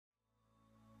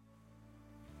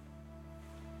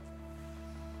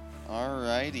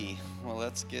Alrighty, well,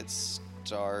 let's get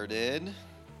started.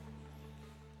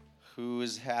 Who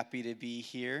is happy to be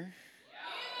here?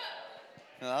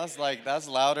 That's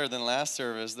louder than last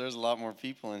service. There's a lot more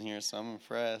people in here, so I'm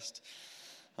impressed.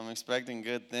 I'm expecting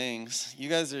good things. You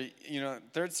guys are,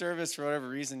 third service, for whatever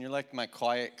reason, you're like my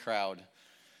quiet crowd.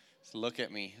 So look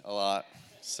at me a lot.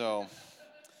 So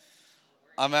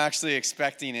I'm actually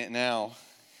expecting it now.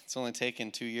 It's only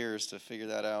taken 2 years to figure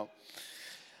that out.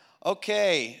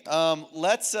 Okay,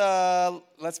 let's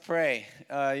pray.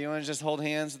 You want to just hold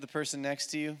hands with the person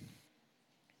next to you?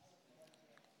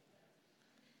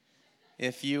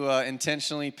 If you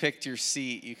intentionally picked your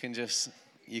seat, you can just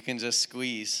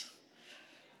squeeze.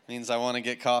 Means I want to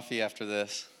get coffee after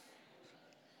this.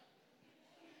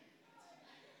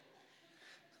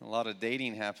 A lot of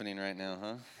dating happening right now,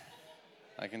 huh?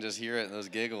 I can just hear it, those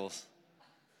giggles.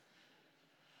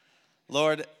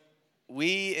 Lord,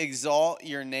 we exalt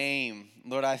your name.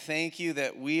 Lord, I thank you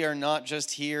that we are not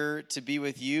just here to be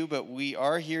with you, but we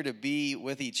are here to be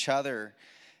with each other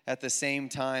at the same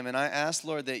time. And I ask,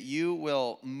 Lord, that you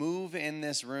will move in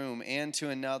this room and to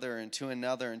another and to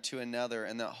another and to another.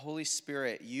 And that Holy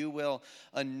Spirit, you will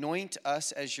anoint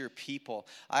us as your people.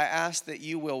 I ask that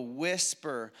you will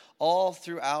whisper all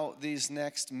throughout these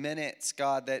next minutes,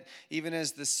 God, that even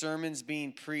as the sermon's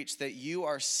being preached, that you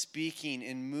are speaking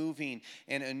and moving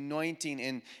and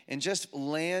anointing and just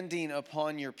landing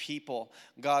upon your people.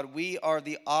 God, we are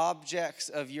the objects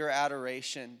of your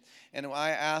adoration. And I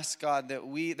ask, God, that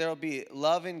there will be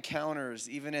love encounters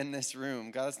even in this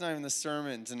room. God, that's not even the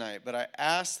sermon tonight, but I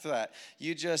ask that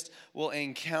you just will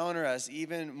encounter us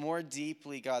even more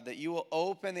deeply, God, that you will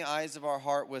open the eyes of our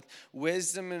heart with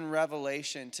wisdom and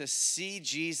revelation to see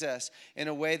Jesus in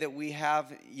a way that we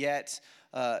have yet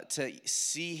to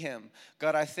see him.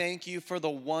 God, I thank you for the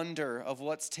wonder of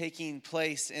what's taking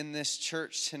place in this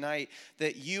church tonight,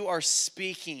 that you are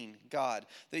speaking, God,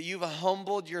 that you've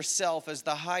humbled yourself as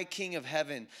the high King of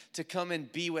heaven to come and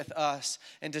be with us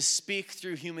and to speak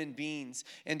through human beings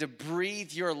and to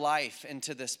breathe your life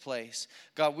into this place.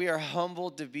 God, we are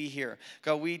humbled to be here.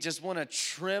 God, we just want to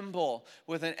tremble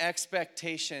with an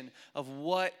expectation of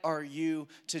what are you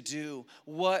to do?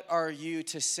 What are you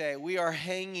to say? We are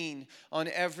hanging on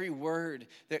every word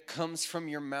that comes from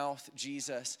your mouth,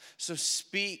 Jesus. So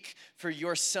speak, for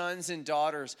your sons and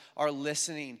daughters are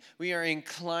listening. We are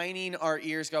inclining our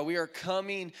ears, God. We are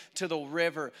coming to the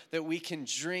river that we can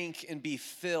drink and be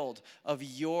filled of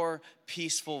your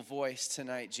peaceful voice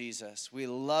tonight, Jesus. We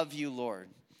love you, Lord.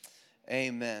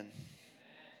 Amen.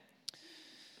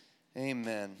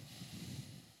 Amen.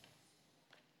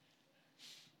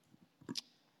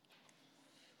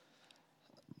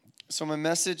 So my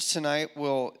message tonight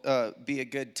will be a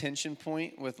good tension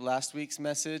point with last week's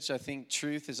message. I think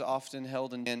truth is often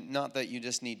held in, and not that you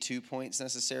just need 2 points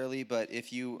necessarily, but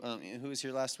if you, who was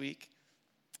here last week?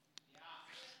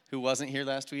 Who wasn't here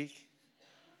last week?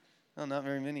 Oh, not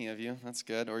very many of you. That's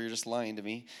good. Or you're just lying to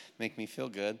me. Make me feel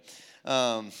good.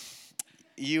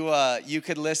 You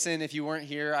could listen. If you weren't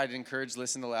here, I'd encourage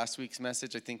listen to last week's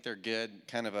message. I think they're good,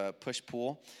 kind of a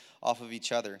push-pull off of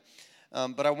each other.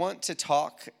 But I want to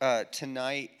talk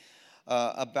tonight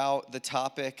about the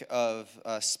topic of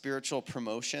spiritual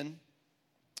promotion.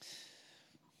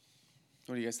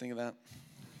 What do you guys think of that?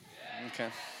 Okay.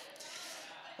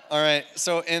 All right.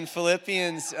 So in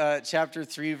Philippians chapter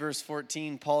 3, verse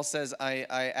 14, Paul says, I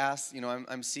ask,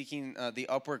 I'm seeking the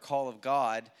upward call of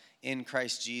God in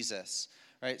Christ Jesus.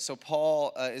 Right, so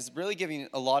Paul is really giving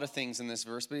a lot of things in this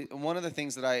verse, but one of the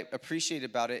things that I appreciate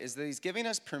about it is that he's giving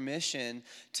us permission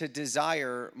to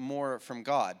desire more from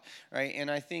God, right?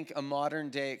 And I think a modern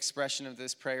day expression of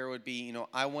this prayer would be,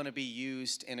 I want to be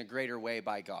used in a greater way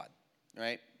by God,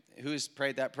 right? Who's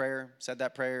prayed that prayer, said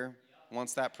that prayer?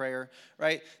 Wants that prayer,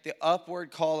 right? The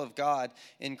upward call of God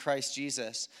in Christ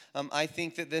Jesus. I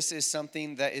think that this is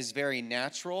something that is very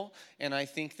natural, and I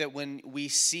think that when we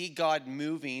see God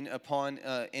moving upon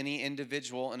any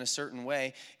individual in a certain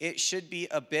way, it should be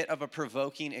a bit of a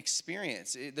provoking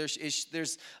experience.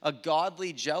 There's a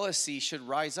godly jealousy should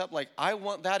rise up, like, I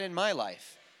want that in my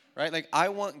life, right? Like, I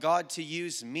want God to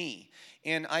use me.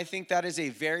 And I think that is a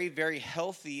very, very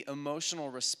healthy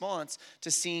emotional response to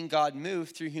seeing God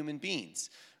move through human beings,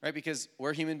 right? Because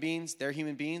we're human beings, they're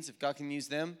human beings. If God can use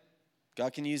them,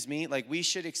 God can use me. Like, we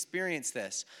should experience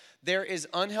this. There is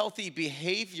unhealthy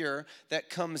behavior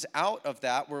that comes out of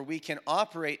that where we can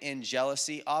operate in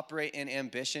jealousy, operate in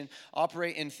ambition,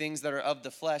 operate in things that are of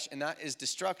the flesh, and that is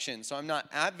destruction. So I'm not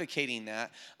advocating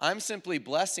that. I'm simply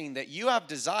blessing that you have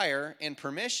desire and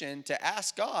permission to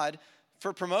ask God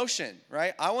for promotion,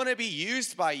 right? I want to be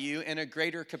used by you in a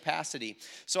greater capacity.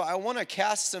 So I want to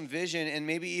cast some vision and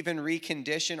maybe even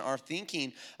recondition our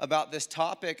thinking about this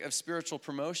topic of spiritual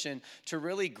promotion to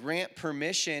really grant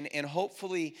permission and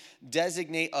hopefully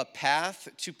designate a path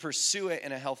to pursue it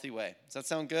in a healthy way. Does that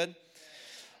sound good?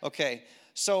 Okay.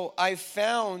 So I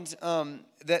found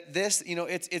that this,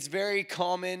 it's very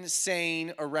common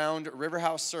saying around River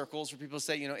House circles where people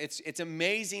say, it's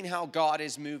amazing how God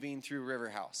is moving through River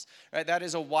House, right? That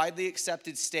is a widely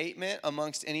accepted statement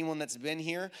amongst anyone that's been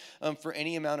here for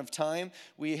any amount of time.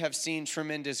 We have seen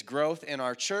tremendous growth in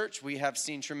our church. We have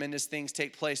seen tremendous things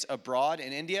take place abroad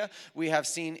in India. We have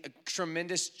seen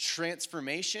tremendous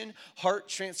transformation, heart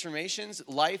transformations,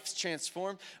 lives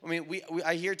transformed. I mean,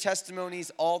 I hear testimonies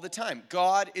all the time.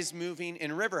 God is moving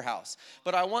in River House.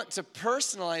 But I want to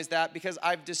personalize that because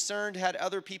I've discerned, had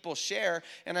other people share,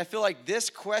 and I feel like this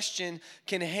question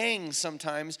can hang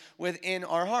sometimes within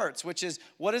our hearts, which is,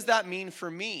 what does that mean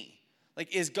for me?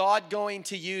 Like, is God going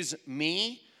to use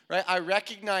me? Right? I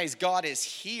recognize God is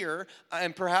here,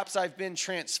 and perhaps I've been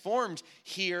transformed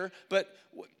here, but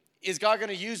is God going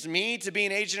to use me to be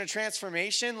an agent of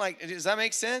transformation? Like, does that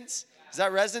make sense? Does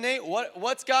that resonate?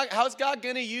 How's God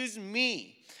going to use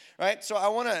me? Right? So I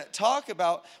want to talk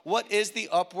about what is the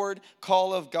upward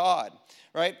call of God,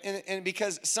 right? And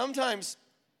because sometimes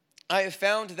I have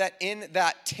found that in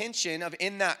that tension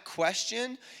in that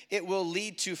question, it will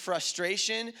lead to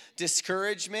frustration,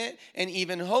 discouragement, and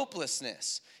even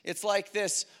hopelessness. It's like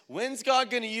this, when's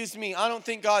God going to use me? I don't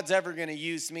think God's ever going to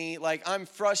use me. Like, I'm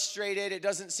frustrated. It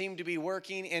doesn't seem to be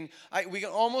working. And we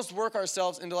can almost work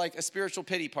ourselves into like a spiritual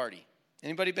pity party.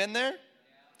 Anybody been there?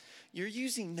 You're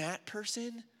using that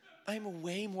person? I'm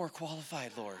way more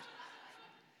qualified, Lord.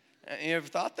 You ever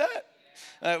thought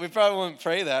that? We probably wouldn't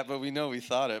pray that, but we know we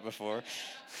thought it before.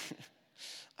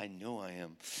 I know I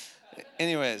am.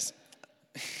 Anyways,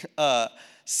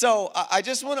 so I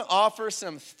just want to offer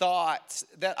some thoughts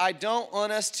that I don't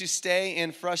want us to stay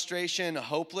in frustration,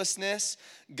 hopelessness.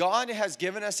 God has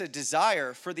given us a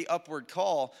desire for the upward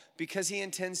call because he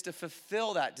intends to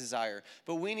fulfill that desire.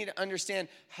 But we need to understand,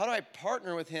 how do I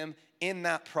partner with him in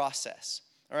that process?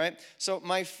 All right, so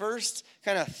my first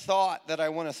kind of thought that I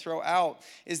want to throw out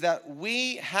is that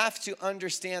we have to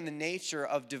understand the nature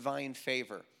of divine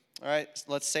favor. All right,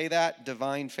 let's say that,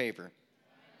 divine favor.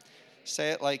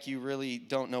 Say it like you really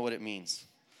don't know what it means.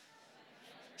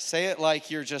 Say it like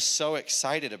you're just so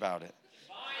excited about it.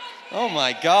 Oh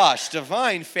my gosh,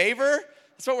 divine favor?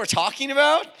 That's what we're talking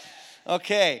about?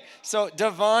 Okay, so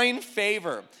divine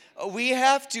favor. We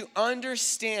have to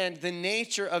understand the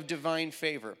nature of divine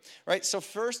favor, right? So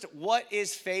first, what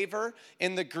is favor?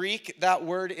 In the Greek, that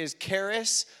word is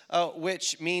charis,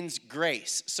 which means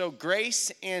grace. So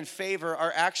grace and favor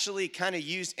are actually kind of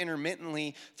used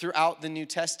intermittently throughout the New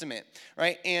Testament,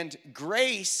 right? And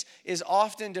grace is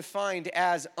often defined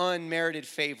as unmerited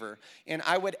favor. And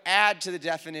I would add to the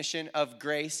definition of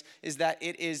grace is that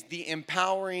it is the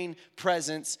empowering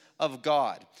presence of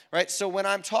God, right? So when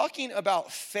I'm talking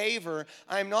about favor,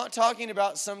 I'm not talking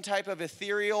about some type of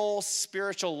ethereal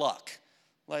spiritual luck.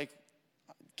 Like,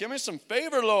 give me some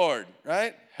favor, Lord,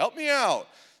 right? Help me out.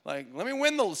 Like, let me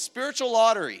win the spiritual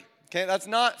lottery. Okay, that's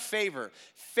not favor.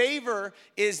 Favor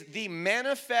is the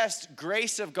manifest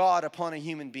grace of God upon a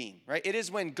human being, right? It is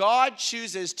when God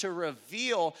chooses to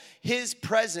reveal his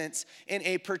presence in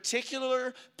a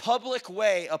particular public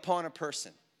way upon a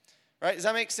person. Right? Does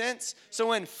that make sense? So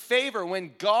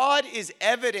when God is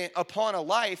evident upon a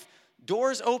life,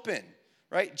 doors open,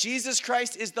 right? Jesus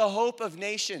Christ is the hope of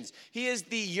nations. He is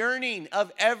the yearning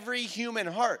of every human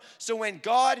heart. So when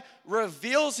God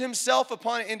reveals himself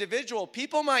upon an individual,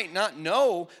 people might not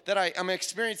know that I'm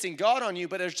experiencing God on you,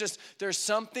 but there's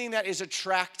something that is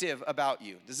attractive about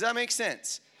you. Does that make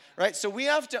sense? Right? So we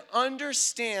have to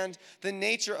understand the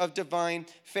nature of divine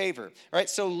favor. Right?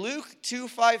 So Luke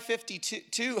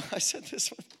 2:552, I said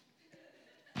this one.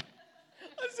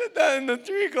 I said that in the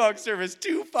 3 o'clock service,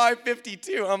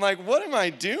 2:552. I'm like, what am I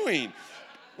doing?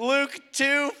 Luke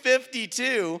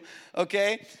 2:52,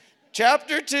 okay?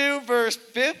 Chapter 2, verse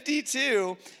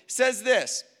 52 says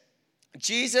this.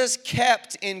 Jesus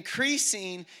kept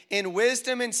increasing in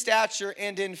wisdom and stature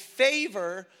and in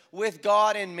favor with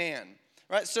God and man.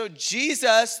 Right, so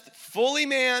Jesus, fully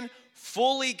man,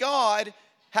 fully God,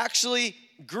 actually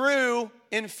grew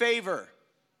in favor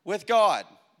with God.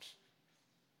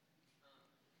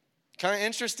 Kind of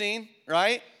interesting,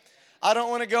 right? I don't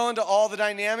want to go into all the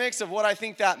dynamics of what I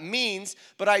think that means,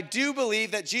 but I do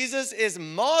believe that Jesus is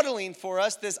modeling for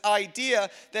us this idea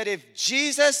that if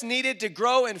Jesus needed to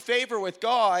grow in favor with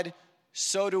God,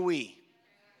 so do we.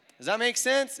 Does that make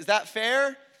sense? Is that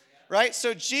fair? right?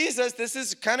 So Jesus, this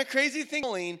is kind of crazy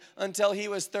thing, until he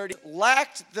was 30,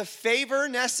 lacked the favor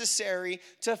necessary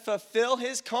to fulfill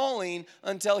his calling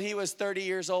until he was 30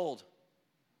 years old.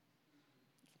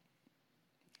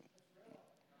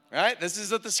 Right? This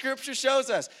is what the scripture shows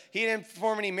us. He didn't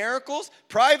perform any miracles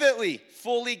privately,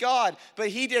 fully God. But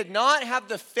he did not have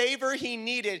the favor he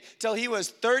needed till he was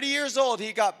 30 years old.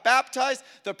 He got baptized.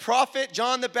 The prophet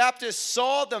John the Baptist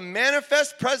saw the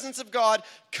manifest presence of God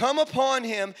come upon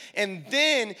him. And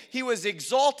then he was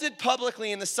exalted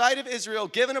publicly in the sight of Israel,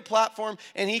 given a platform,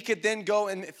 and he could then go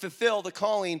and fulfill the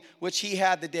calling which he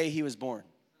had the day he was born.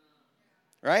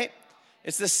 Right?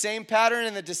 It's the same pattern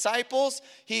in the disciples.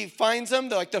 He finds them,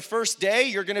 like the first day,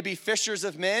 you're going to be fishers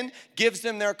of men, gives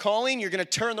them their calling. You're going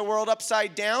to turn the world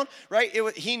upside down, right?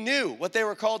 He knew what they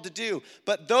were called to do.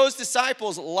 But those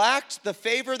disciples lacked the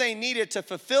favor they needed to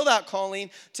fulfill that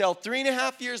calling till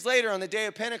 3.5 years later on the day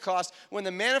of Pentecost, when the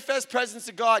manifest presence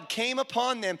of God came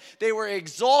upon them. They were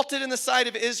exalted in the sight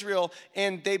of Israel,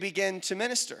 and they began to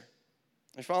minister.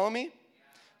 You follow me?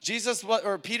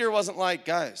 Peter wasn't like,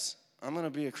 guys, I'm going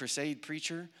to be a crusade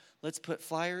preacher. Let's put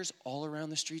flyers all around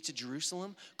the streets of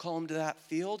Jerusalem. Call them to that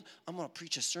field. I'm going to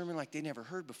preach a sermon like they never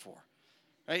heard before.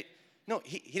 Right? No,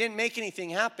 he didn't make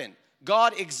anything happen.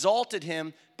 God exalted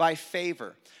him by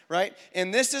favor. Right?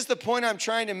 And this is the point I'm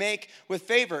trying to make with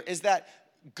favor, is that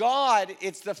God,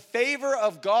 it's the favor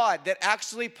of God that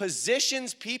actually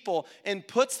positions people and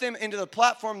puts them into the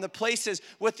platform, the places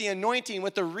with the anointing,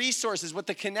 with the resources, with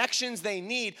the connections they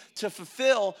need to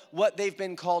fulfill what they've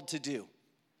been called to do.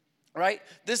 Right?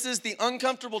 This is the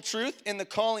uncomfortable truth in the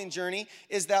calling journey,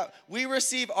 is that we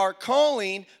receive our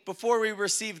calling before we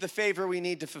receive the favor we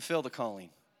need to fulfill the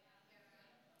calling.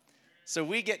 So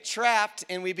we get trapped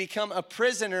and we become a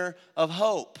prisoner of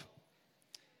hope.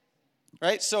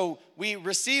 Right? So we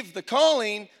receive the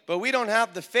calling, but we don't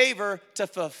have the favor to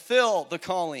fulfill the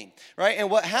calling. Right? And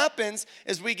what happens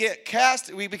is we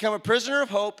become a prisoner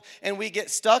of hope, and we get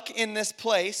stuck in this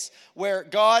place where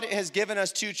God has given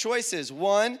us two choices.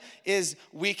 One is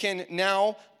we can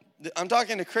now, I'm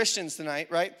talking to Christians tonight,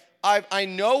 right? I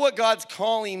know what God's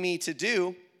calling me to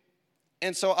do.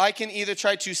 And so I can either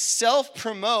try to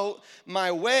self-promote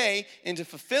my way into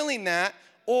fulfilling that,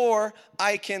 or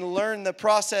I can learn the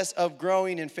process of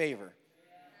growing in favor.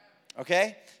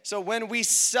 Okay? So when we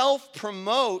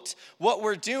self-promote, what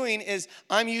we're doing is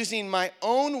I'm using my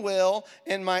own will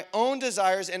and my own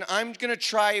desires, and I'm going to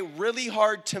try really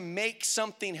hard to make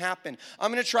something happen.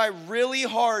 I'm going to try really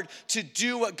hard to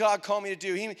do what God called me to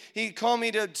do. He called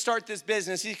me to start this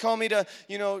business. He called me to,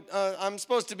 I'm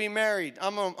supposed to be married.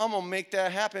 I'm gonna make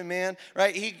that happen, man.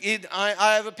 Right?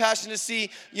 I have a passion to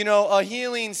see, a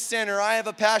healing center. I have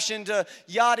a passion to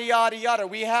yada, yada, yada.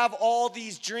 We have all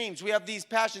these dreams. We have these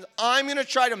passions. I'm going to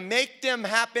try to make them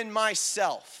happen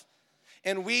myself.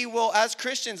 And we will, as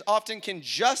Christians, often can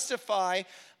justify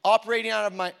operating out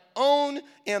of my own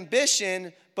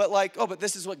ambition, but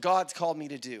this is what God's called me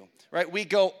to do. Right? We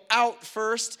go out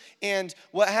first, and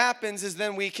what happens is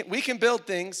then we can build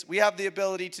things. We have the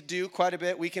ability to do quite a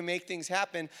bit. We can make things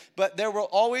happen, but there will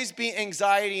always be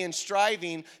anxiety and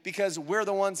striving because we're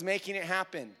the ones making it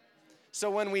happen.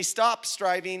 So when we stop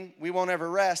striving, we won't ever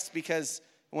rest, because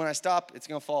when I stop, it's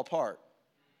going to fall apart.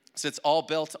 So it's all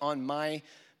built on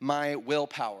my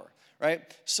willpower, right?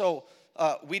 So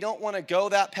we don't want to go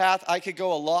that path. I could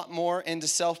go a lot more into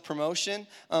self-promotion,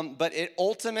 but it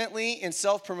ultimately, in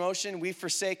self-promotion, we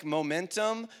forsake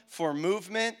momentum for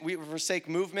movement. We forsake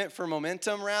movement for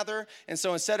momentum, rather. And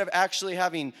so instead of actually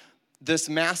having this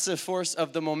massive force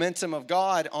of the momentum of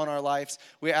God on our lives,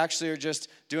 we actually are just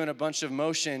doing a bunch of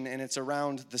motion, and it's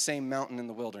around the same mountain in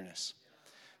the wilderness.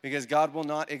 Because God will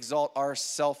not exalt our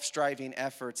self-striving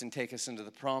efforts and take us into the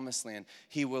promised land.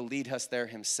 He will lead us there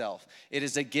himself. It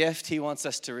is a gift he wants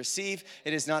us to receive.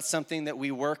 It is not something that we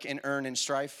work and earn and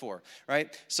strive for,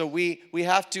 right? So we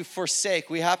have to forsake,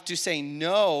 we have to say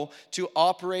no to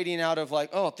operating out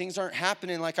of things aren't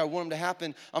happening like I want them to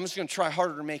happen. I'm just going to try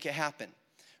harder to make it happen.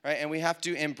 Right? And we have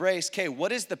to embrace,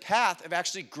 what is the path of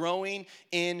actually growing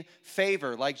in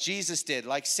favor, like Jesus did,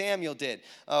 like Samuel did?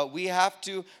 We have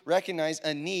to recognize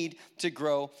a need to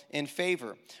grow in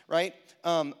favor, right?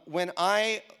 When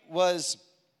I was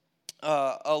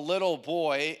a little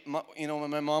boy,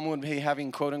 when my mom would be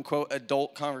having quote-unquote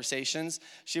adult conversations,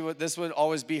 this would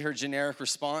always be her generic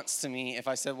response to me if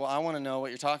I said, well, I want to know what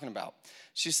you're talking about.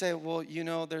 She'd say, well,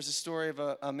 there's a story of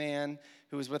a man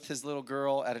who was with his little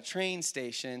girl at a train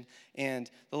station, and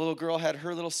the little girl had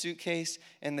her little suitcase,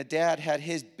 and the dad had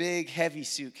his big, heavy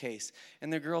suitcase.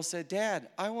 And the girl said, Dad,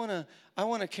 I want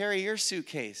to carry your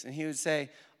suitcase. And he would say,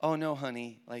 oh, no,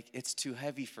 honey, it's too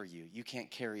heavy for you. You can't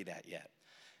carry that yet.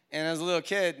 And as a little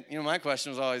kid, my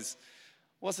question was always,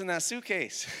 what's in that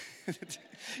suitcase?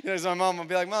 So my mom would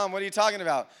be like, Mom, what are you talking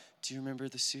about? Do you remember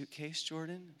the suitcase,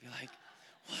 Jordan? I'd be like,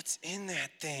 what's in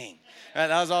that thing? Right,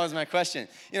 that was always my question.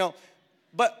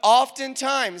 But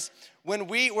oftentimes, when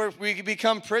we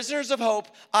become prisoners of hope,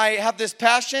 I have this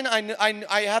passion,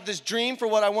 I have this dream for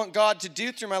what I want God to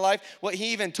do through my life, what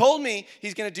he even told me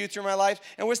he's going to do through my life,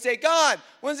 and we'll say, God,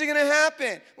 when's it going to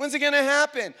happen? When's it going to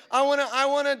happen? I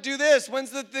want to do this.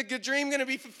 When's the dream going to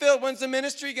be fulfilled? When's the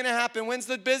ministry going to happen? When's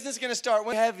the business going to start?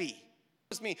 When heavy?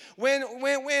 Me. When?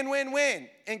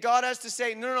 And God has to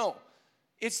say, no,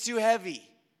 it's too heavy.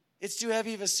 It's too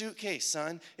heavy of a suitcase,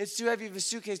 son. It's too heavy of a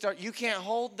suitcase, daughter. You can't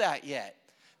hold that yet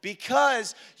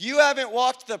because you haven't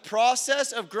walked the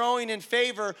process of growing in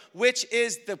favor, which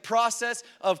is the process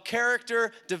of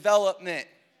character development.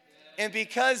 And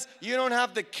because you don't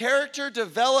have the character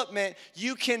development,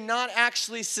 you cannot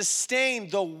actually sustain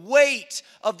the weight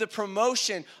of the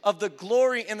promotion, of the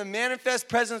glory, and the manifest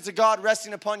presence of God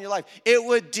resting upon your life. It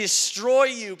would destroy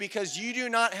you because you do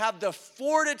not have the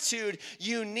fortitude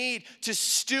you need to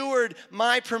steward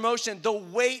my promotion, the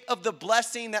weight of the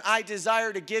blessing that I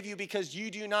desire to give you because you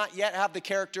do not yet have the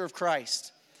character of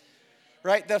Christ.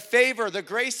 Right? The favor, the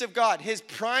grace of God, his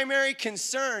primary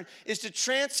concern is to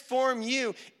transform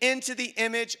you into the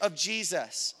image of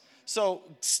Jesus. So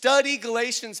study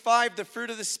Galatians 5, the fruit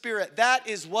of the Spirit. That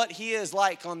is what he is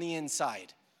like on the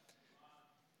inside.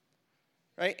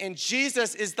 Right? And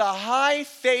Jesus is the high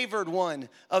favored one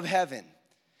of heaven.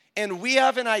 And we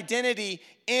have an identity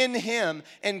in him.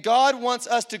 And God wants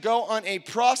us to go on a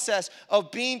process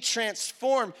of being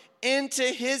transformed into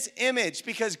his image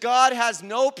because God has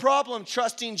no problem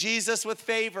trusting Jesus with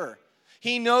favor.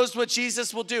 He knows what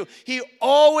Jesus will do. He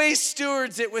always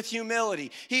stewards it with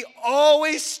humility. He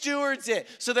always stewards it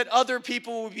so that other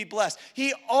people will be blessed.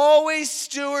 He always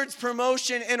stewards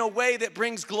promotion in a way that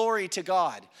brings glory to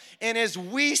God. And as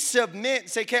we submit and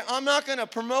say, okay, I'm not going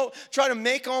to try to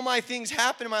make all my things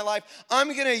happen in my life. I'm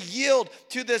going to yield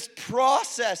to this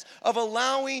process of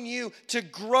allowing you to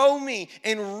grow me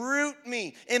and root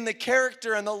me in the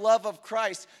character and the love of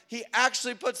Christ. He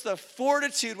actually puts the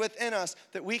fortitude within us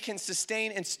that we can sustain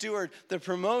and steward the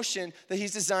promotion that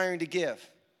he's desiring to give.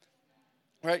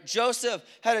 Right? Joseph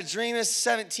had a dream as a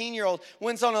 17-year-old,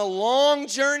 went on a long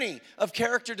journey of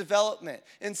character development.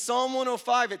 In Psalm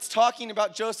 105, it's talking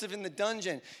about Joseph in the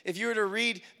dungeon. If you were to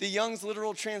read the Young's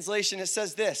literal translation, it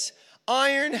says this,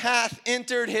 iron hath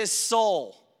entered his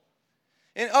soul.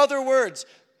 In other words,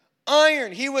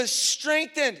 iron, he was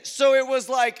strengthened, so it was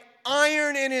like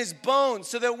iron in his bones,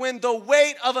 so that when the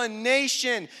weight of a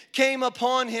nation came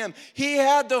upon him, he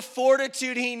had the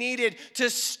fortitude he needed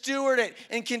to steward it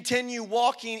and continue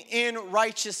walking in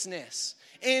righteousness,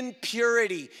 in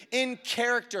purity, in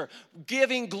character,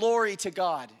 giving glory to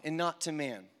God and not to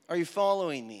man. Are you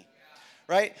following me?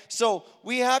 Right? So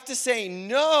we have to say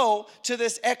no to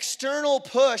this external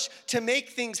push to make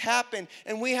things happen,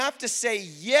 and we have to say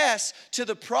yes to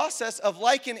the process of,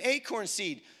 like an acorn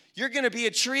seed. You're going to be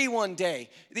a tree one day.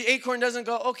 The acorn doesn't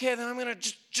go, okay, then I'm going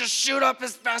to just shoot up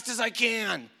as fast as I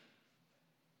can.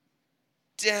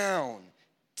 Down,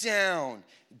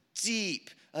 deep,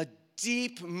 a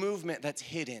deep movement that's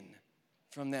hidden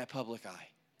from that public eye.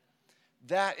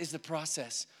 That is the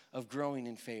process of growing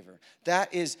in favor.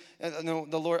 That is, the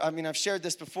Lord, I've shared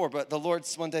this before, but the Lord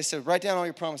one day said, write down all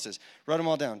your promises. Write them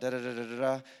all down.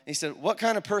 And he said, what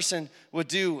kind of person would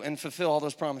do and fulfill all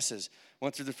those promises?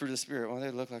 Went through the fruit of the Spirit. Well,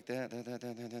 they look like that.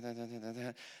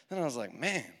 Then I was like,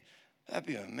 man, that'd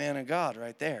be a man of God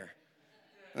right there.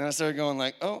 And I started going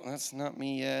like, oh, that's not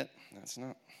me yet.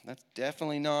 That's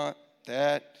definitely not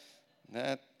that,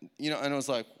 and I was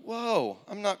like, whoa,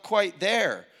 I'm not quite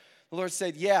there. The Lord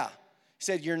said, yeah. He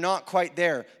said, you're not quite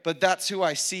there, but that's who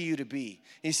I see you to be.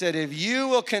 He said, if you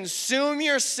will consume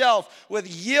yourself with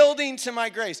yielding to my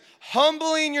grace,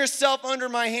 humbling yourself under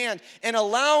my hand, and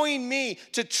allowing me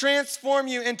to transform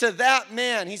you into that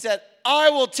man, he said, I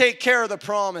will take care of the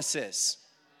promises.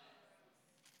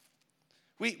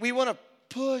 We want to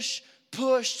push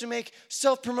to make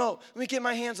self-promote. Let me get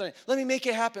my hands on it. Let me make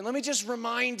it happen. Let me just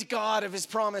remind God of his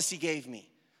promise he gave me.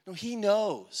 No, he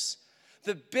knows.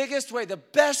 The biggest way, the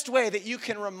best way that you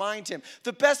can remind him,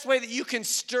 the best way that you can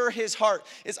stir his heart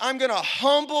is I'm going to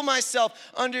humble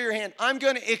myself under your hand. I'm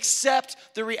going to accept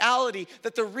the reality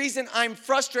that the reason I'm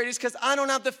frustrated is because I don't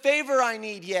have the favor I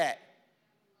need yet.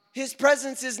 His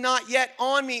presence is not yet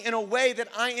on me in a way that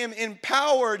I am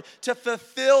empowered to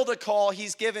fulfill the call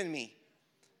he's given me.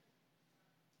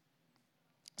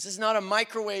 This is not a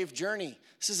microwave journey.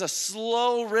 This is a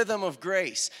slow rhythm of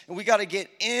grace. And we got to get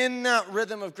in that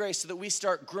rhythm of grace so that we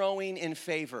start growing in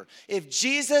favor. If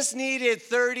Jesus needed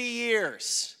 30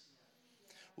 years,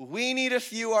 we need a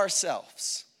few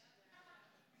ourselves.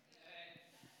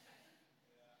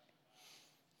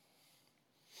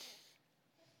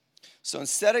 So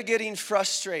instead of getting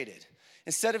frustrated,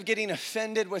 instead of getting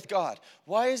offended with God,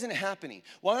 why isn't it happening?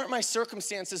 Why aren't my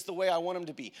circumstances the way I want them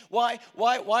to be? Why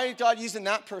is God using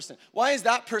that person? Why is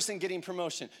that person getting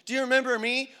promotion? Do you remember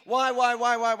me?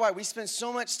 Why? We spend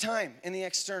so much time in the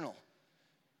external.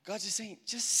 God's just saying,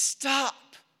 just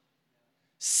stop.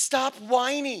 Stop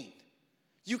whining.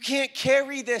 You can't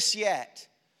carry this yet.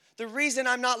 The reason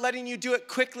I'm not letting you do it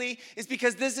quickly is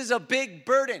because this is a big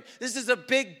burden. This is a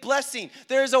big blessing.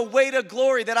 There's a weight of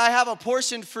glory that I have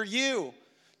apportioned for you.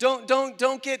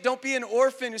 Don't be an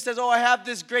orphan who says, oh, I have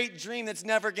this great dream that's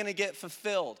never going to get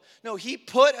fulfilled. No, he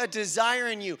put a desire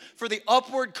in you for the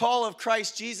upward call of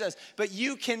Christ Jesus, but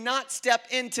you cannot step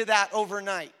into that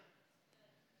overnight.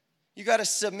 You got to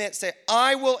submit. Say,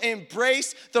 I will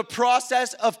embrace the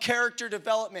process of character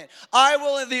development. I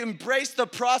will embrace the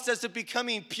process of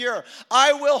becoming pure.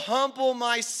 I will humble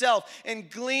myself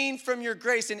and glean from your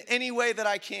grace in any way that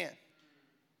I can.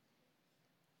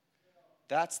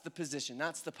 That's the position.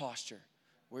 That's the posture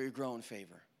where you grow in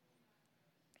favor.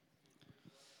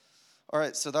 All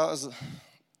right, so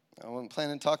I wasn't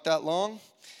planning to talk that long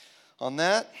on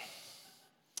that.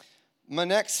 My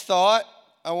next thought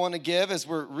I want to give as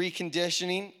we're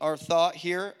reconditioning our thought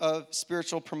here of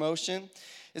spiritual promotion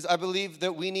is I believe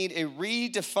that we need a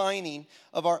redefining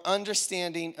of our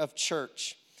understanding of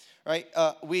church, right?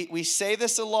 We say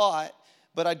this a lot,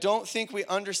 but I don't think we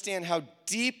understand how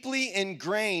deeply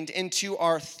ingrained into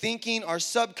our thinking, our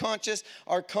subconscious,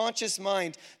 our conscious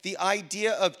mind, the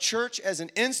idea of church as an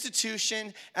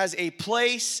institution, as a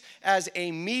place, as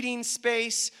a meeting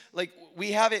space, like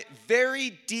we have it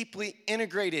very deeply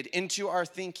integrated into our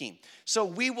thinking. So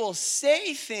we will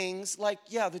say things like,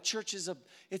 yeah, the church is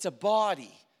it's a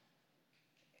body.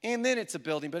 And then it's a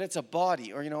building, but it's a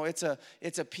body, or it's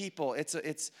a people.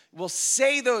 We'll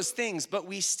say those things, but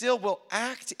we still will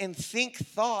act and think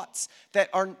thoughts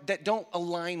that don't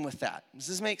align with that. Does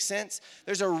this make sense?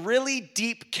 There's a really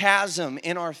deep chasm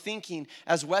in our thinking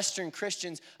as Western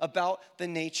Christians about the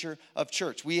nature of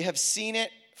church. We have seen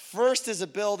it first as a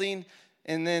building,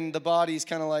 and then the body's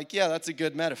kind of like, yeah, that's a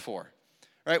good metaphor,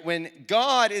 right? When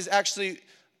God is actually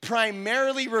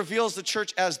primarily reveals the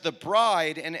church as the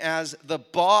bride and as the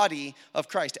body of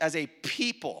Christ, as a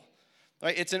people,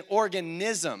 right? It's an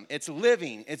organism. It's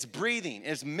living. It's breathing.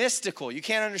 It's mystical. You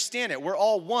can't understand it. We're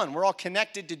all one. We're all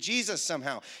connected to Jesus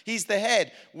somehow. He's the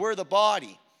head. We're the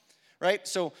body, right?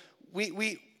 So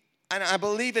and I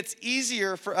believe it's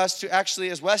easier for us to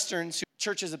actually, as Westerns,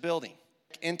 church is a building.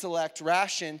 Intellect,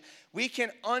 ration, we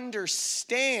can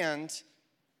understand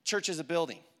church as a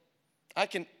building. I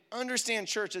can understand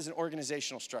church as an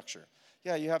organizational structure.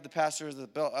 Yeah, you have the pastors,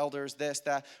 the elders, this,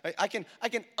 that. Right? I can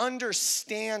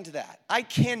understand that. I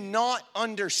cannot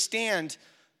understand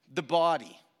the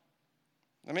body.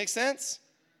 That makes sense?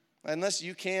 Unless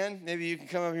you can, maybe you can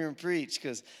come up here and preach,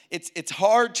 because it's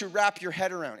hard to wrap your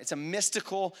head around. It's a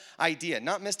mystical idea.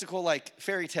 Not mystical like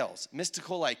fairy tales.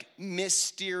 Mystical like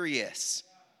mysterious.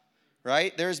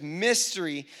 Right? There's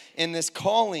mystery in this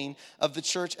calling of the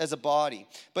church as a body.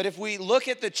 But if we look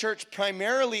at the church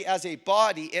primarily as a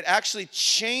body, it actually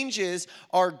changes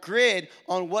our grid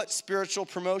on what spiritual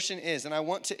promotion is. And I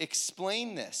want to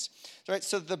explain this. Right?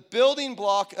 So the building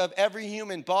block of every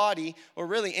human body, or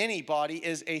really any body,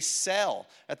 is a cell.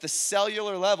 At the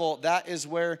cellular level, that is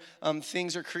where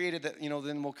things are created that,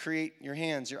 then will create your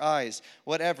hands, your eyes,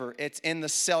 whatever. It's in the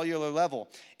cellular level.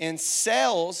 And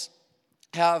cells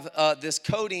have this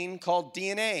coding called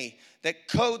DNA that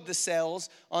code the cells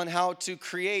on how to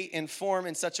create and form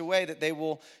in such a way that they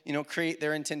will, create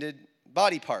their intended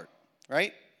body part,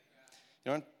 right?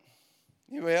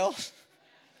 Anybody else?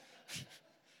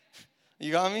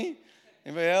 You got me?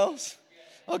 Anybody else?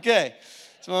 Okay,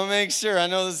 so I want to make sure. I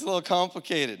know this is a little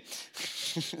complicated.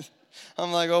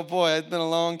 I'm like, oh boy, it's been a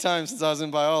long time since I was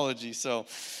in biology, so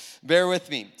bear with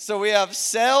me. So we have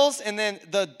cells, and then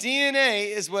the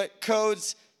DNA is what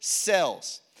codes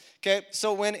cells. Okay,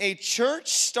 so when a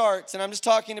church starts, and I'm just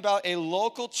talking about a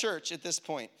local church at this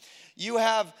point, you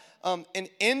have an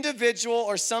individual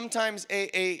or sometimes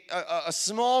a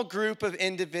small group of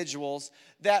individuals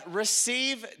that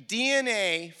receive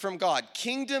DNA from God,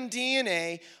 kingdom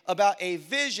DNA, about a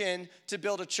vision to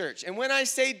build a church. And when I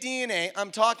say DNA,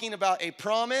 I'm talking about a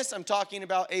promise, I'm talking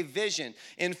about a vision.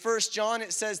 In 1 John,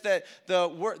 it says that the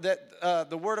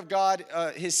word of God,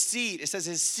 his seed, it says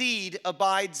his seed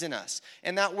abides in us.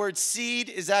 And that word seed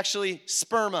is actually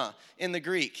sperma in the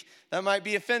Greek. That might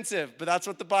be offensive, but that's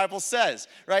what the Bible says,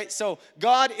 right? So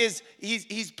God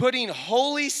he's putting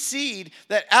holy seed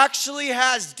that actually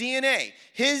has DNA,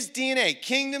 his DNA,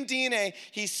 kingdom DNA.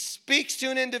 He speaks to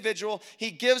an individual.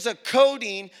 He gives a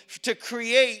coding to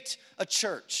create a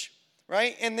church,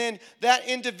 right? And then that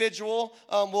individual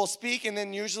will speak, and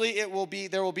then usually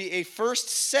there will be a first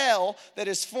cell that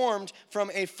is formed from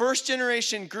a first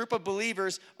generation group of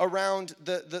believers around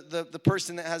the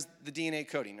person that has the DNA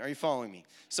coding. Are you following me?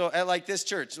 So at like this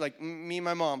church, like me and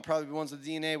my mom, probably the ones with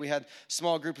DNA, we had a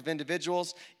small group of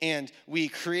individuals, and we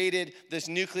created this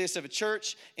nucleus of a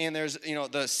church, and there's,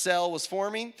 the cell was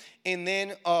forming, and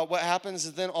then what happens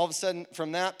is then all of a sudden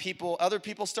from that other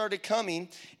people started coming,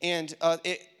 and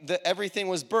everything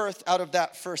was birthed out of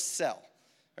that first cell.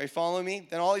 Are you following me?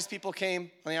 Then all these people came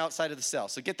on the outside of the cell.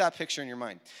 So get that picture in your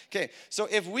mind. Okay, so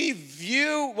if we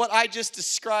view what I just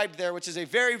described there, which is a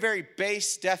very, very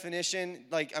base definition,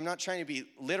 like I'm not trying to be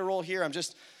literal here, I'm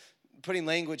just putting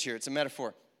language here, it's a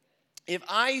metaphor. If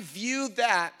I view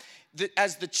that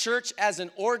as the church as an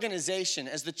organization,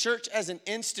 as the church as an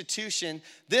institution,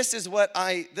 this is what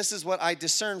I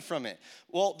discern from it.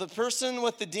 Well, the person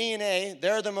with the DNA,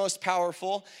 they're the most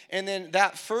powerful, and then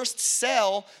that first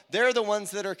cell, they're the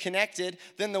ones that are connected.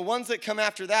 Then the ones that come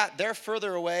after that, they're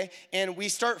further away, and we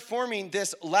start forming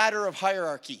this ladder of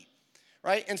hierarchy.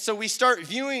 Right? And so we start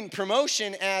viewing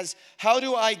promotion as, how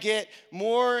do I get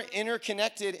more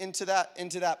interconnected into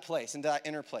that place, into that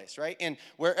inner place, right? And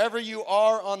wherever you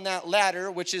are on that ladder,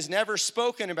 which is never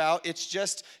spoken about, it's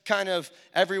just kind of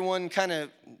everyone kind of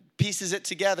pieces it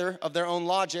together of their own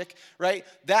logic, right?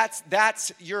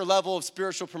 That's your level of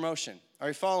spiritual promotion. Are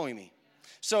you following me?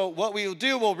 So what we will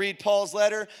do, we'll read Paul's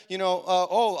letter,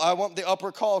 I want the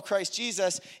upper call of Christ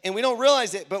Jesus, and we don't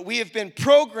realize it, but we have been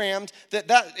programmed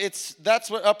that's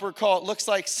what upper call looks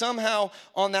like somehow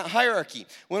on that hierarchy.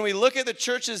 When we look at the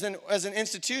church as an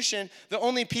institution, the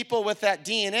only people with that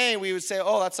DNA, we would say,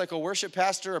 that's like a worship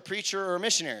pastor, a preacher, or a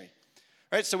missionary.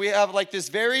 Right? So we have like this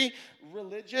very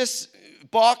religious,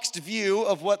 boxed view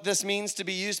of what this means to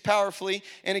be used powerfully.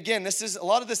 And again, a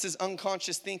lot of this is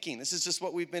unconscious thinking. This is just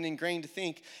what we've been ingrained to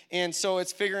think. And so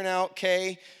it's figuring out,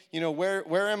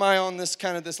 where am I on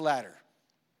this ladder?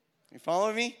 You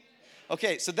following me?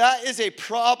 Okay, so that is a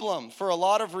problem for a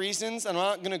lot of reasons. I'm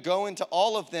not going to go into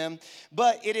all of them,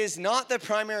 but it is not the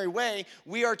primary way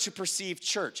we are to perceive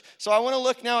church. So I want to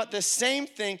look now at the same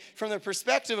thing from the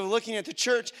perspective of looking at the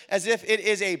church as if it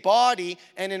is a body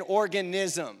and an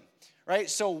organism, right?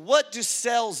 So what do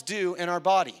cells do in our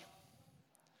body?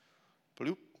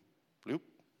 Bloop, bloop.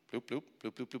 Bloop, bloop,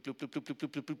 bloop, bloop, bloop, bloop, bloop, bloop, bloop,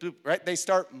 bloop, bloop, bloop, right? They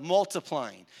start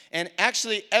multiplying. And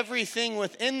actually everything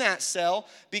within that cell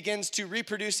begins to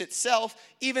reproduce itself,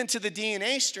 even to the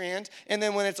DNA strand. And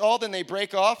then when it's all, then they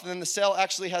break off, and then the cell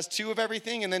actually has two of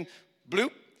everything, and then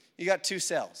bloop, you got two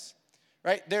cells.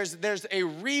 Right? There's a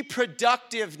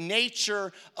reproductive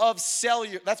nature of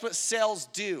cellular. That's what cells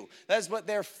do. That's what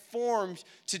they're formed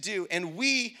to do. And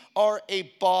we are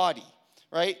a body.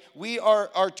 Right? We are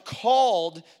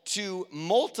called to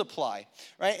multiply,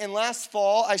 right? And last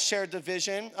fall, I shared the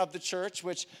vision of the church,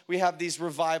 which we have these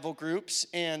revival groups,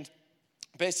 and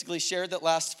basically shared that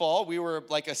last fall, we were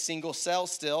like a single cell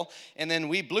still, and then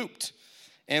we blooped,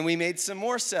 and we made some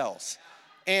more cells.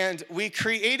 And we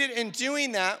created, in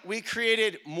doing that, we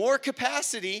created more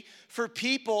capacity for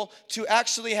people to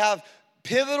actually have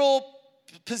pivotal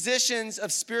positions of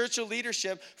spiritual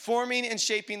leadership forming and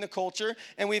shaping the culture.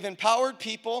 And we've empowered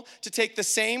people to take the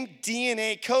same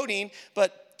DNA coding,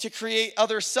 but to create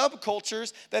other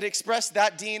subcultures that express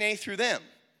that DNA through them,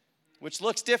 which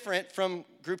looks different from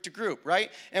group to group,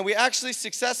 right? And we actually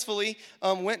successfully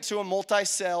went to a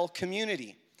multi-cell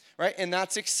community. Right? And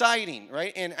that's exciting,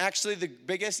 right? And actually the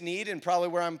biggest need, and probably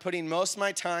where I'm putting most of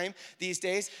my time these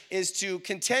days, is to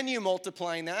continue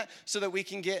multiplying that so that we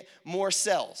can get more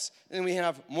cells and we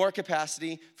have more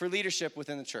capacity for leadership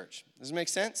within the church. Does it make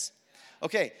sense?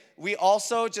 Okay, we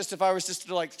also, if I was just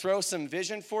to throw some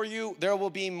vision for you, there will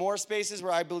be more spaces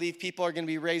where I believe people are going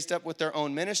to be raised up with their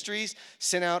own ministries,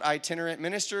 sent out itinerant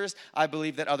ministers. I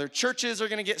believe that other churches are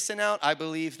going to get sent out. I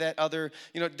believe that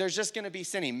there's just going to be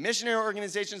sending. Missionary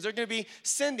organizations, they're going to be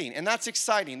sending, and that's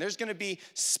exciting. There's going to be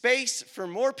space for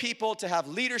more people to have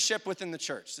leadership within the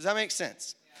church. Does that make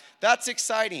sense? That's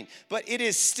exciting. But it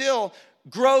is still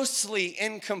grossly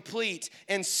incomplete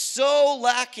and so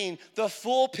lacking the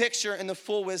full picture and the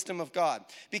full wisdom of God.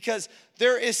 Because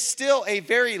there is still a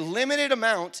very limited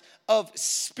amount of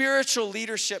spiritual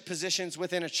leadership positions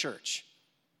within a church.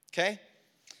 Okay?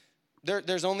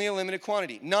 There's only a limited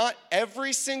quantity. Not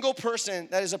every single person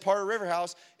that is a part of River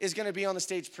House is going to be on the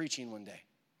stage preaching one day.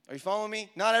 Are you following me?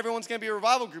 Not everyone's going to be a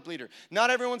revival group leader. Not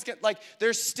everyone's going to,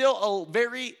 there's still a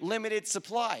very limited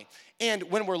supply. And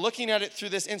when we're looking at it through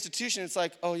this institution, it's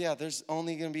like, oh yeah, there's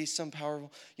only going to be some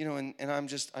powerful, and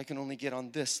I can only get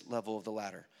on this level of the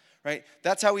ladder. Right?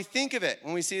 That's how we think of it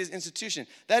when we see this institution.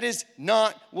 That is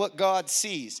not what God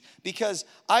sees. Because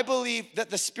I believe that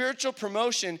the spiritual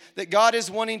promotion that God is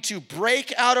wanting to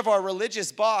break out of our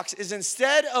religious box is,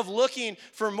 instead of looking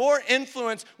for more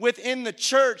influence within the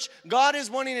church, God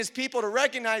is wanting his people to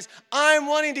recognize, I'm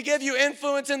wanting to give you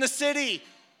influence in the city.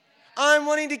 I'm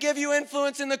wanting to give you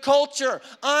influence in the culture.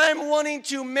 I'm wanting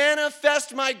to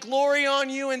manifest my glory on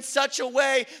you in such a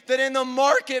way that in the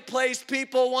marketplace,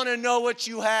 people want to know what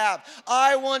you have.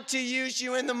 I want to use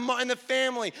you in the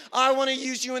family. I want to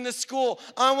use you in the school.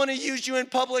 I want to use you in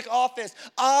public office.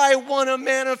 I want to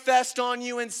manifest on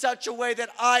you in such a way that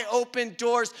I open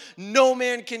doors no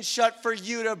man can shut for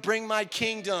you to bring my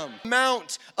kingdom.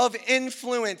 Amount of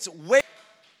influence.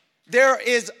 There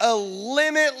is a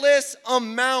limitless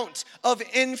amount of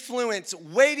influence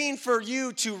waiting for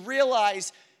you to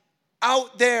realize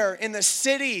out there in the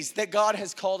cities that God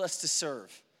has called us to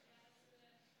serve.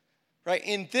 Right?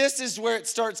 And this is where it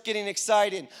starts getting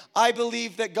exciting. I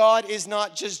believe that God is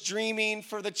not just dreaming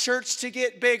for the church to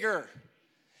get bigger.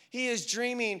 He is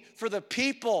dreaming for the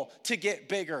people to get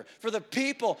bigger, for the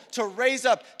people to raise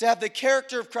up, to have the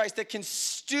character of Christ that can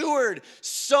steward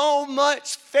so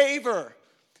much favor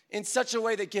in such a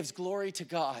way that gives glory to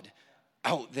God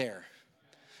out there.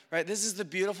 Right? This is the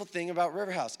beautiful thing about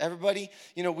River House. Everybody,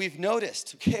 we've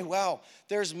noticed, okay, wow,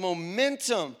 there's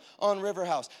momentum on River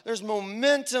House. There's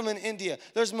momentum in India.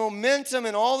 There's momentum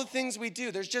in all the things we do.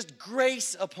 There's just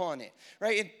grace upon it,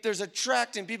 right? There's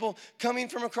attracting people coming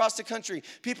from across the country,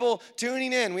 people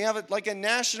tuning in. We have a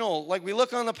national, we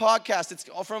look on the podcast, it's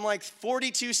from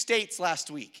 42 states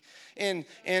last week and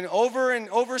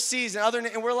overseas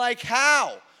and we're like,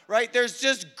 how? Right? There's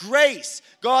just grace.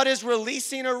 God is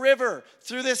releasing a river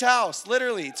through this house.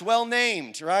 Literally, it's well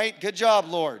named, right? Good job,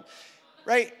 Lord.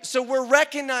 Right? So we're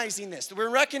recognizing this. We're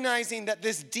recognizing that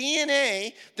this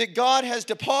DNA that God has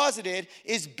deposited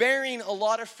is bearing a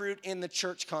lot of fruit in the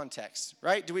church context,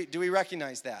 right? Do we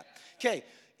recognize that? Okay,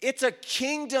 it's a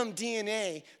kingdom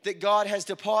DNA that God has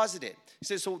deposited.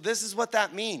 So this is what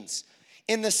that means.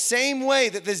 In the same way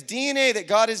that this DNA that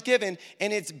God has given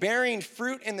and it's bearing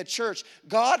fruit in the church,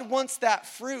 God wants that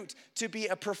fruit to be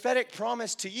a prophetic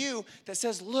promise to you that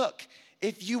says, look,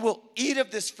 if you will eat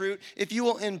of this fruit, if you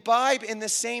will imbibe in the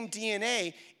same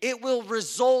DNA, it will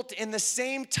result in the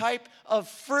same type of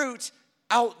fruit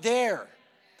out there.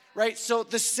 Right? So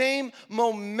the same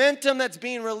momentum that's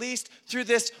being released through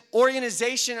this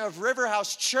organization of River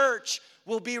House Church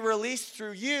will be released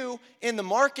through you in the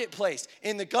marketplace,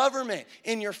 in the government,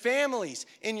 in your families,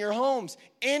 in your homes.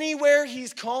 Anywhere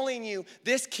he's calling you,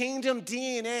 this kingdom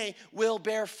DNA will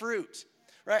bear fruit.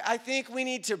 Right? I think we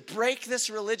need to break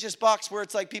this religious box where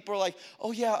it's like people are like,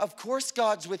 oh yeah, of course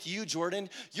God's with you, Jordan.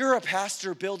 You're a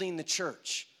pastor building the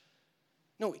church.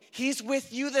 No, he's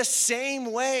with you the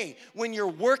same way when you're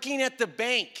working at the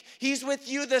bank. He's with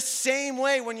you the same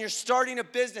way when you're starting a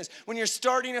business, when you're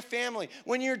starting a family,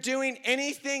 when you're doing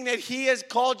anything that he has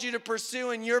called you to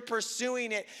pursue and you're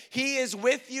pursuing it. He is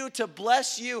with you to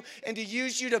bless you and to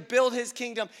use you to build his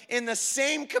kingdom in the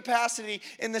same capacity,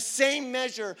 in the same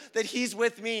measure that he's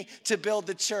with me to build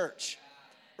the church.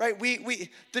 Right?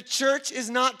 The church is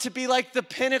not to be like the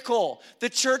pinnacle. The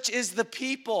church is the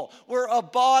people. We're a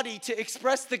body to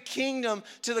express the kingdom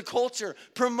to the culture.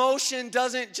 Promotion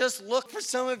doesn't just look for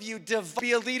some of you to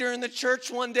be a leader in the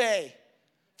church one day.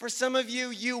 For some of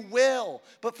you, you will.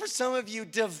 But for some of you,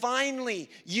 divinely,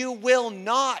 you will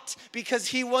not, because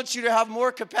he wants you to have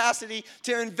more capacity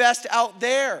to invest out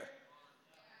there.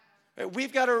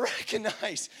 We've got to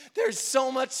recognize there's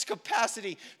so much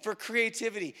capacity for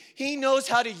creativity. He knows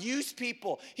how to use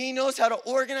people. He knows how to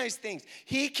organize things.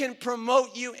 He can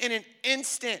promote you in an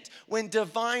instant when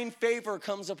divine favor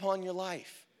comes upon your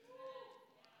life.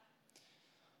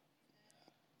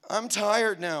 I'm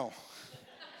tired now.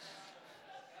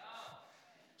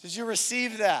 Did you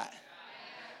receive that?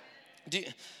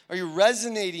 Are you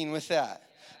resonating with that?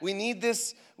 We need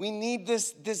this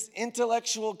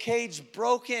intellectual cage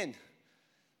broken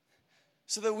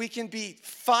so that we can be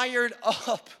fired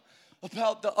up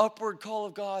about the upward call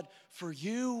of God for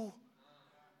you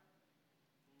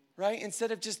right?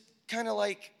 Instead of just kind of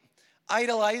like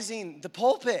idolizing the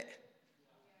pulpit.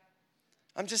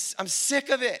 I'm sick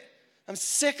of it. I'm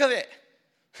sick of it.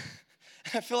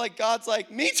 I feel like God's like,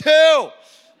 me too.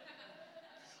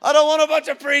 I don't want a bunch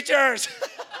of preachers.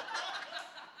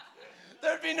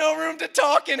 There'd be no room to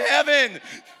talk in heaven.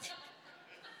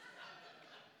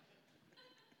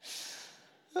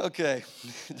 Okay.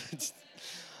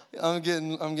 I'm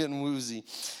getting woozy.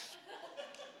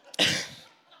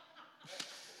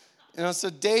 So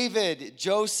David,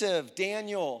 Joseph,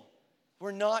 Daniel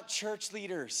were not church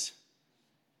leaders.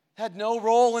 Had no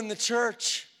role in the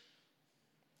church.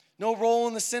 No role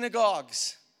in the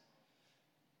synagogues.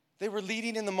 They were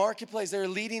leading in the marketplace. They were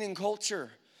leading in culture.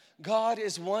 God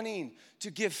is wanting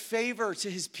to give favor to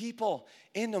his people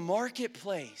in the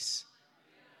marketplace.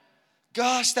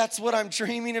 Gosh, that's what I'm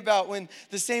dreaming about, when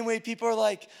the same way people are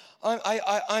like,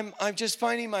 I'm just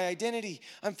finding my identity.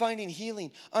 I'm finding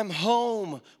healing. I'm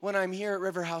home when I'm here at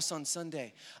River House on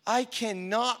Sunday. I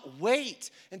cannot wait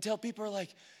until people are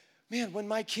like, man, when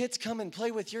my kids come and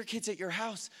play with your kids at your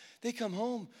house, they come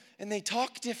home and they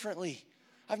talk differently.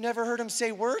 I've never heard them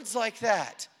say words like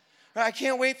that. Right? I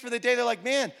can't wait for the day they're like,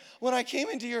 man, when I came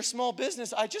into your small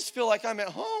business, I just feel like I'm at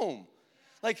home.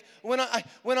 Like when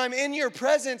I'm in your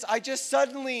presence, I just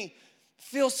suddenly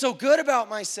feel so good about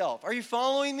myself. Are you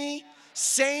following me?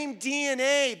 Same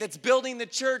DNA that's building the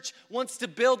church wants to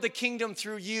build the kingdom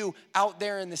through you out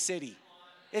there in the city.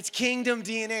 It's kingdom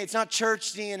DNA. It's not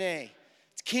church DNA.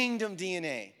 It's kingdom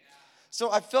DNA. So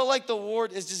I felt like the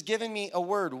Lord is just giving me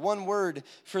one word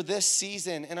for this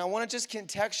season. And I want to just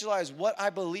contextualize what I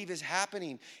believe is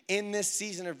happening in this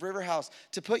season of River House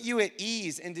to put you at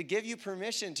ease and to give you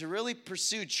permission to really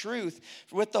pursue truth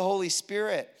with the Holy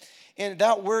Spirit. And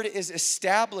that word is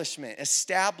establishment,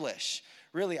 establish.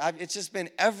 Really, it's just been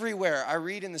everywhere. I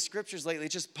read in the scriptures lately,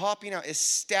 it's just popping out,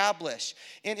 establish.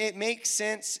 And it makes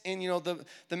sense in, the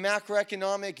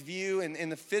macroeconomic view and in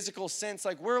the physical sense.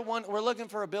 Like we're looking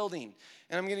for a building.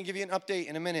 And I'm going to give you an update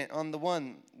in a minute on the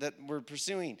one that we're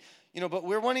pursuing. But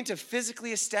we're wanting to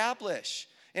physically establish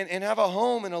and have a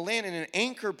home and a land and an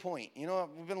anchor point.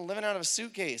 We've been living out of a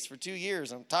suitcase for 2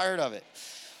 years. I'm tired of it.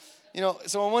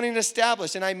 So I'm wanting to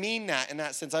establish, and I mean that in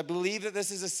that sense. I believe that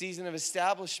this is a season of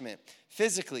establishment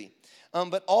physically,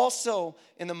 but also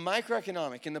in the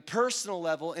microeconomic, in the personal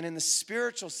level, and in the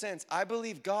spiritual sense. I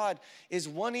believe God is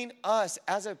wanting us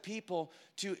as a people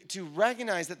to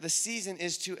recognize that the season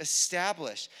is to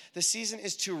establish. The season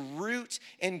is to root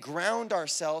and ground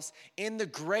ourselves in the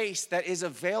grace that is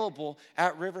available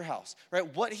at River House,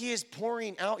 right? What he is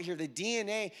pouring out here, the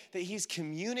DNA that he's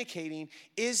communicating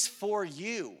is for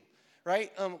you.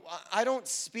 Right? I don't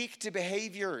speak to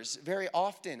behaviors very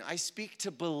often. I speak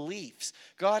to beliefs.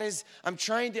 I'm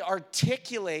trying to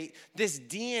articulate this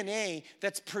DNA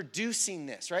that's producing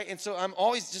this, right? And so I'm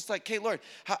always just like, okay, Lord,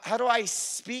 how do I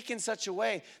speak in such a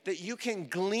way that you can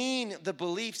glean the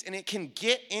beliefs and it can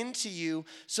get into you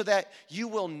so that you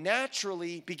will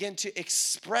naturally begin to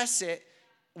express it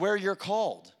where you're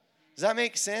called? Does that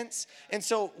make sense? And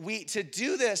so to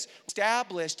do this,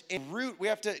 established in root, we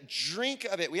have to drink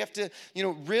of it. We have to,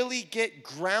 really get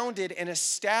grounded and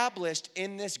established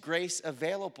in this grace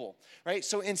available, right?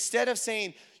 So instead of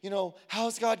saying,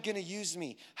 how's God going to use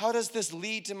me? How does this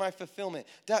lead to my fulfillment?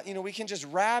 We can just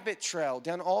rabbit trail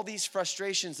down all these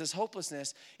frustrations, this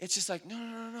hopelessness. It's just like,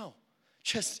 no.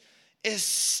 Just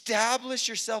establish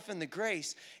yourself in the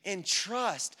grace and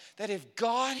trust that if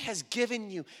God has given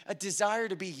you a desire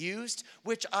to be used,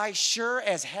 which I sure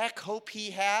as heck hope he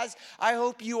has, I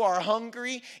hope you are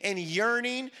hungry and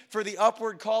yearning for the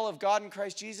upward call of God in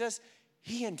Christ Jesus,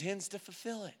 he intends to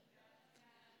fulfill it.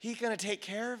 He's going to take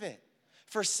care of it.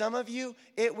 For some of you,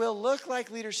 it will look like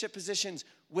leadership positions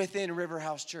within River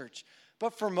House Church.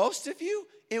 But for most of you,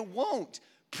 it won't.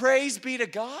 Praise be to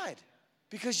God.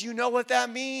 Because you know what that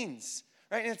means,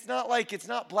 right? And it's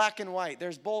not black and white.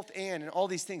 There's both and all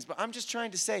these things. But I'm just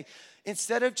trying to say,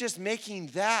 instead of just making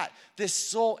that this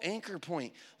sole anchor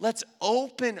point, let's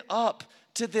open up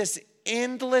to this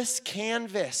endless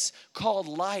canvas called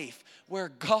life where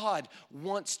God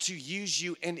wants to use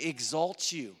you and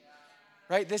exalt you,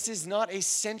 right? This is not a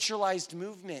centralized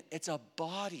movement. It's a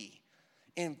body.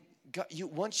 And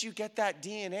once you get that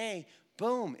DNA,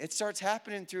 boom, it starts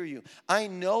happening through you. I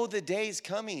know the day's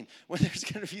coming when there's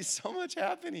going to be so much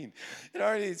happening. It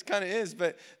already kind of is,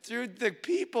 but through the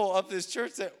people of this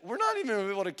church that we're not even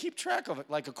able to keep track of it,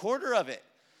 like a quarter of it.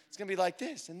 It's going to be like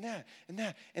this and that and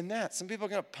that and that. Some people are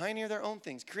going to pioneer their own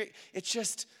things.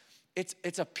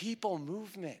 It's a people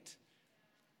movement.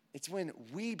 It's when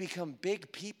we become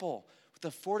big people with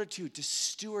the fortitude to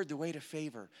steward the weight of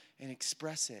favor and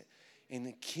express it. in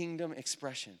the kingdom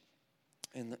expression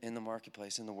in the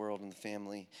marketplace, in the world, in the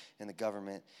family, in the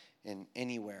government, in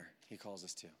anywhere he calls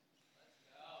us to.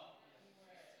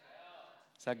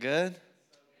 Is that good?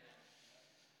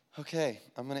 Okay,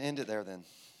 I'm going to end it there then.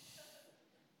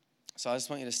 So I just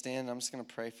want you to stand. I'm just going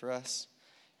to pray for us,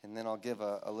 and then I'll give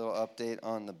a little update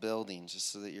on the building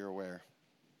just so that you're aware.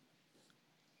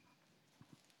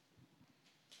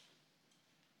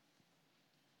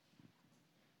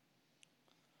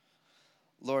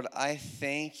 Lord, I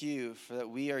thank you for that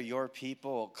we are your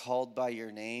people called by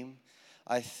your name.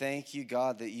 I thank you,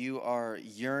 God, that you are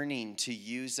yearning to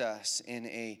use us in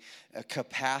a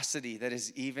capacity that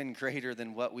is even greater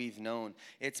than what we've known.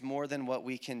 It's more than what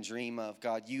we can dream of,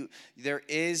 God. There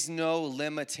is no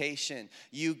limitation.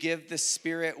 You give the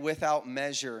Spirit without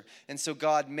measure. And so,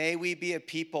 God, may we be a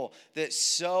people that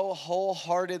so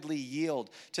wholeheartedly yield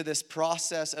to this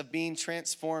process of being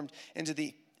transformed into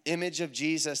the image of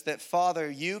Jesus, that Father,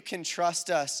 you can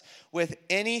trust us with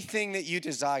anything that you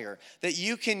desire, that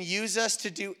you can use us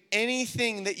to do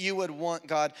anything that you would want,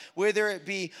 God, whether it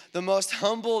be the most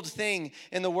humbled thing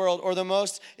in the world or the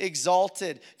most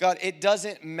exalted. God, it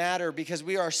doesn't matter, because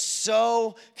we are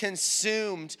so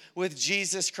consumed with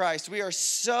Jesus Christ. We are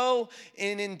so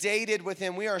inundated with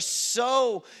him. We are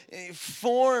so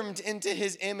formed into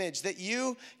his image that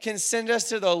you can send us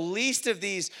to the least of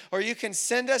these, or you can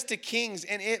send us to kings,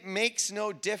 and it makes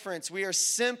no difference. We are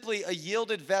simply a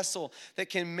yielded vessel that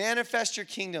can manifest your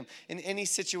kingdom in any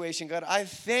situation. God, I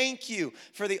thank you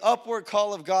for the upward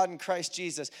call of God in Christ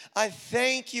Jesus. I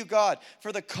thank you, God,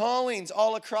 for the callings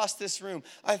all across this room.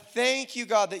 I thank you,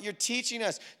 God, that you're teaching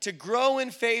us to grow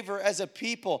in favor as a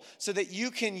people so that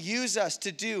you can use us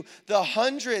to do the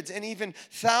hundreds and even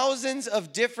thousands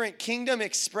of different kingdom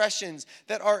expressions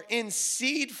that are in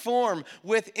seed form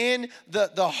within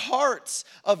the hearts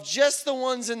of just the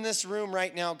ones in this room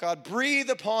right now. God,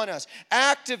 breathe upon us,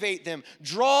 activate them,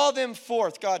 draw them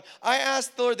forth. God, I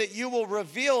ask, Lord, that you will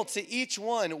reveal to each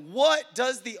one, what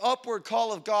does the upward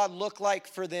call of God look like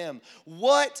for them?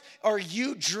 What are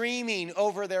you dreaming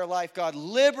over their life, God?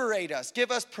 Liberate us.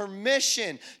 Give us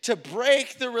permission to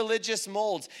break the religious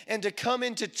molds and to come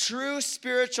into true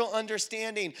spiritual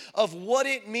understanding of what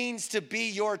it means to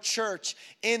be your church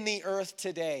in the earth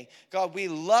today. God, we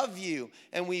love you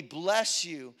and we bless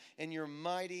you in your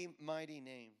mighty, mighty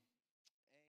name.